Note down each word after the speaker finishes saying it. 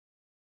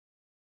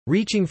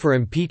Reaching for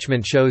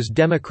impeachment shows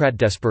Democrat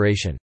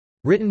desperation.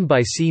 Written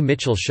by C.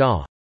 Mitchell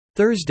Shaw.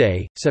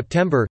 Thursday,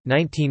 September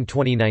 19,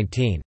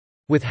 2019.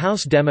 With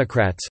House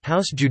Democrats,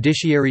 House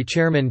Judiciary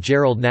Chairman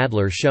Gerald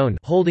Nadler shown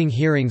holding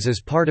hearings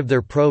as part of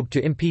their probe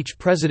to impeach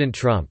President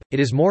Trump, it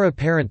is more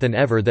apparent than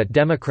ever that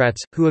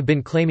Democrats, who have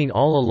been claiming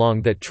all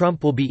along that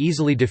Trump will be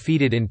easily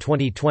defeated in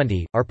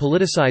 2020, are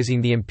politicizing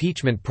the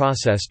impeachment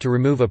process to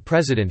remove a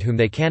president whom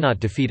they cannot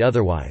defeat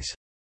otherwise.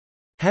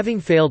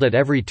 Having failed at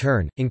every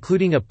turn,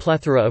 including a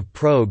plethora of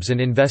probes and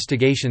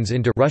investigations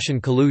into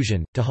Russian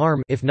collusion, to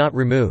harm if not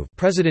remove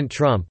President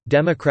Trump,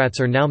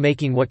 Democrats are now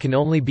making what can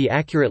only be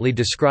accurately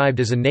described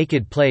as a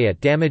naked play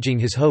at damaging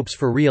his hopes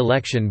for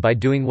re-election by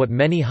doing what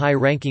many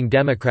high-ranking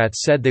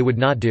Democrats said they would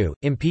not do: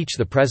 impeach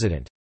the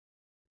president.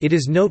 It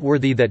is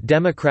noteworthy that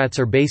Democrats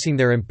are basing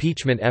their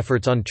impeachment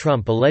efforts on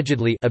Trump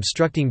allegedly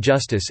obstructing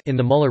justice in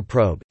the Mueller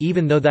probe,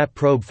 even though that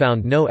probe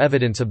found no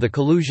evidence of the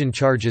collusion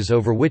charges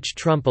over which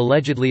Trump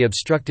allegedly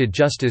obstructed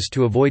justice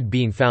to avoid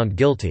being found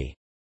guilty.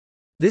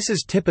 This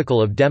is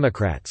typical of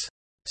Democrats.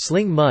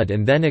 Sling mud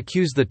and then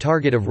accuse the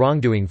target of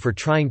wrongdoing for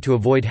trying to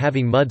avoid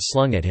having mud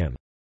slung at him.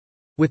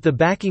 With the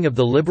backing of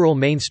the liberal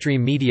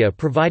mainstream media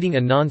providing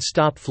a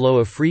non-stop flow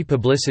of free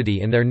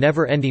publicity in their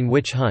never-ending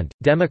witch hunt,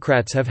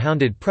 Democrats have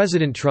hounded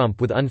President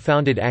Trump with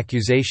unfounded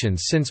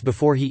accusations since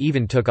before he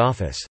even took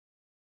office.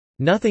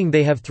 Nothing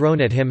they have thrown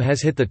at him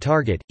has hit the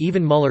target.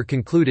 Even Mueller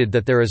concluded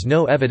that there is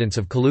no evidence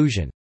of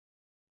collusion.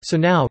 So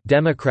now,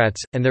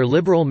 Democrats, and their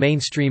liberal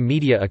mainstream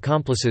media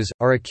accomplices,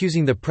 are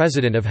accusing the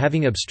president of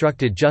having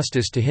obstructed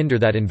justice to hinder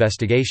that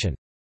investigation.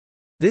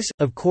 This,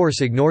 of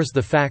course, ignores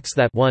the facts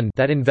that 1.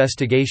 That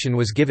investigation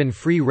was given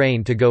free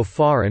rein to go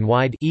far and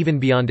wide, even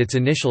beyond its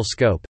initial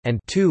scope, and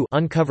 2.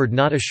 Uncovered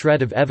not a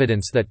shred of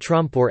evidence that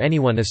Trump or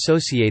anyone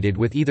associated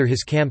with either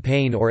his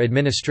campaign or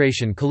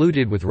administration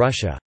colluded with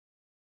Russia.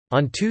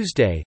 On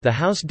Tuesday, the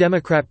House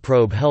Democrat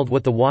probe held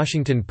what The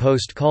Washington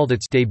Post called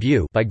its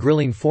debut by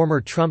grilling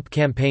former Trump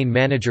campaign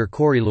manager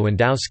Corey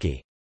Lewandowski.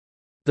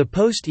 The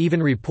Post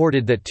even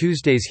reported that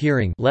Tuesday's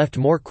hearing left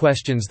more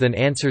questions than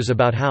answers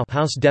about how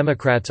House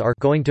Democrats are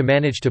going to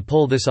manage to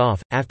pull this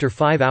off. After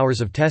 5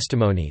 hours of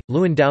testimony,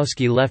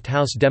 Lewandowski left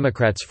House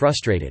Democrats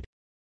frustrated.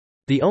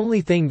 The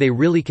only thing they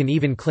really can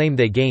even claim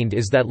they gained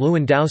is that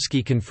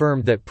Lewandowski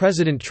confirmed that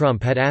President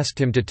Trump had asked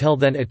him to tell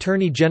then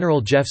Attorney General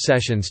Jeff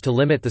Sessions to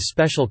limit the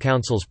special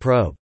counsel's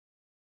probe.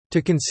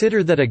 To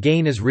consider that a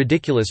gain is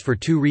ridiculous for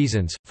 2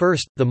 reasons: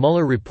 first, the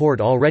Mueller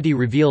report already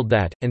revealed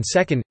that, and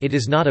second, it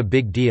is not a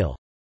big deal.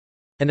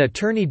 An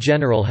attorney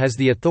general has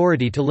the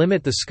authority to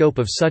limit the scope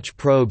of such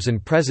probes,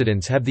 and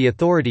presidents have the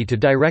authority to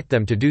direct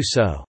them to do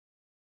so.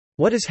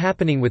 What is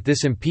happening with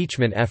this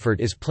impeachment effort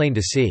is plain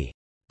to see.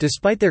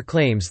 Despite their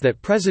claims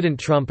that President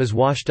Trump is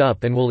washed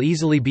up and will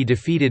easily be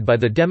defeated by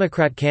the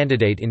Democrat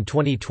candidate in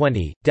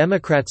 2020,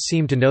 Democrats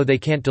seem to know they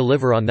can't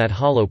deliver on that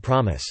hollow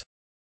promise.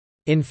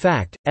 In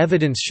fact,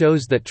 evidence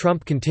shows that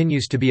Trump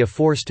continues to be a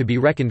force to be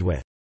reckoned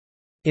with.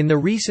 In the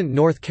recent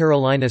North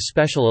Carolina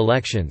special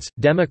elections,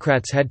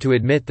 Democrats had to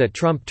admit that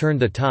Trump turned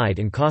the tide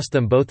and cost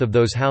them both of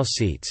those House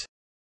seats.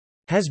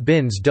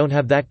 Has-beens don't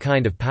have that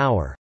kind of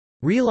power.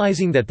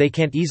 Realizing that they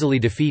can't easily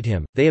defeat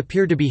him, they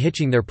appear to be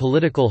hitching their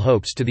political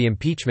hopes to the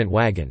impeachment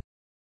wagon.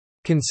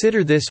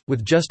 Consider this: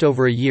 with just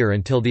over a year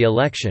until the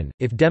election,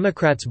 if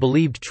Democrats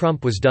believed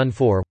Trump was done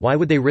for, why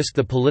would they risk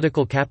the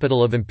political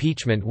capital of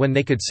impeachment when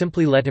they could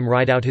simply let him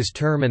ride out his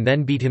term and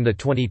then beat him the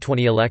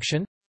 2020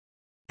 election?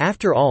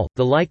 After all,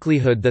 the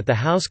likelihood that the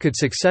House could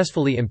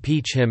successfully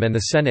impeach him and the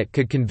Senate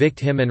could convict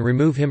him and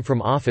remove him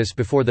from office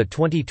before the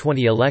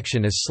 2020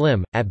 election is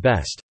slim, at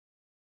best.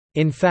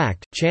 In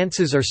fact,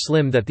 chances are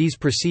slim that these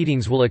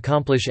proceedings will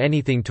accomplish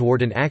anything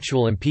toward an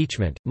actual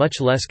impeachment,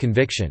 much less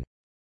conviction.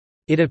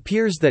 It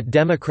appears that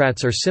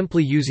Democrats are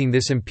simply using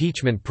this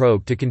impeachment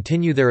probe to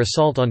continue their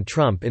assault on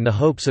Trump in the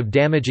hopes of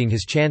damaging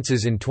his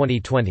chances in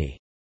 2020.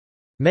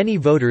 Many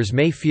voters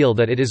may feel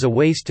that it is a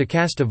waste to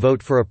cast a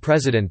vote for a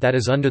president that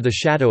is under the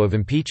shadow of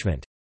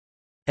impeachment.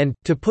 And,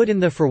 to put in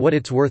the for what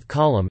it's worth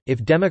column,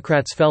 if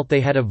Democrats felt they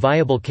had a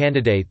viable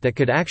candidate that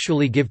could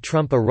actually give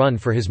Trump a run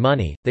for his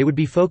money, they would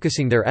be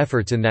focusing their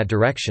efforts in that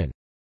direction.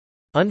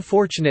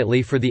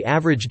 Unfortunately for the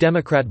average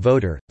Democrat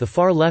voter, the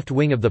far left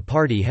wing of the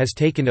party has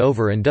taken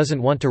over and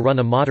doesn't want to run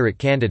a moderate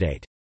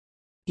candidate.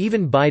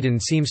 Even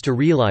Biden seems to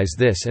realize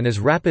this and is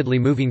rapidly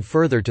moving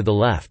further to the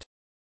left.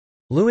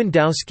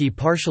 Lewandowski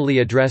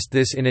partially addressed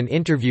this in an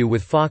interview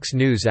with Fox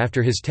News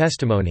after his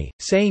testimony,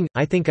 saying,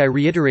 "I think I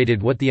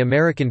reiterated what the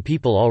American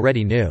people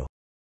already knew.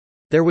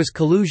 There was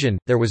collusion,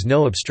 there was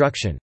no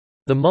obstruction.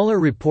 The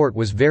Mueller report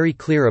was very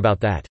clear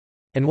about that.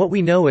 And what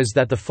we know is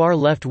that the far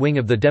left wing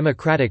of the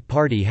Democratic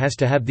Party has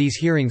to have these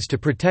hearings to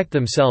protect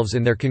themselves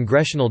in their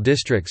congressional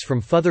districts from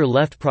further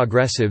left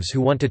progressives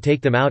who want to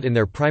take them out in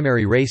their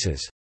primary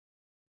races.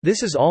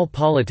 This is all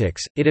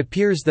politics." It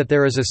appears that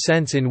there is a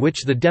sense in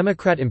which the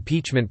Democrat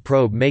impeachment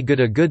probe may good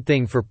a good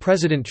thing for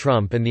President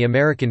Trump and the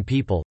American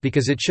people,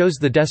 because it shows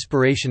the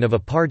desperation of a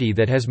party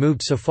that has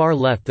moved so far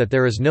left that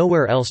there is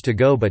nowhere else to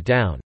go but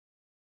down.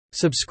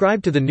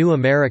 Subscribe to The New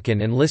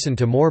American and listen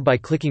to more by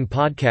clicking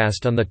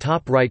podcast on the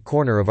top right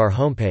corner of our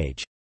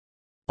homepage.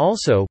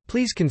 Also,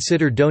 please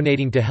consider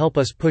donating to help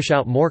us push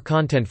out more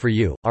content for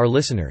you, our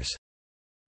listeners.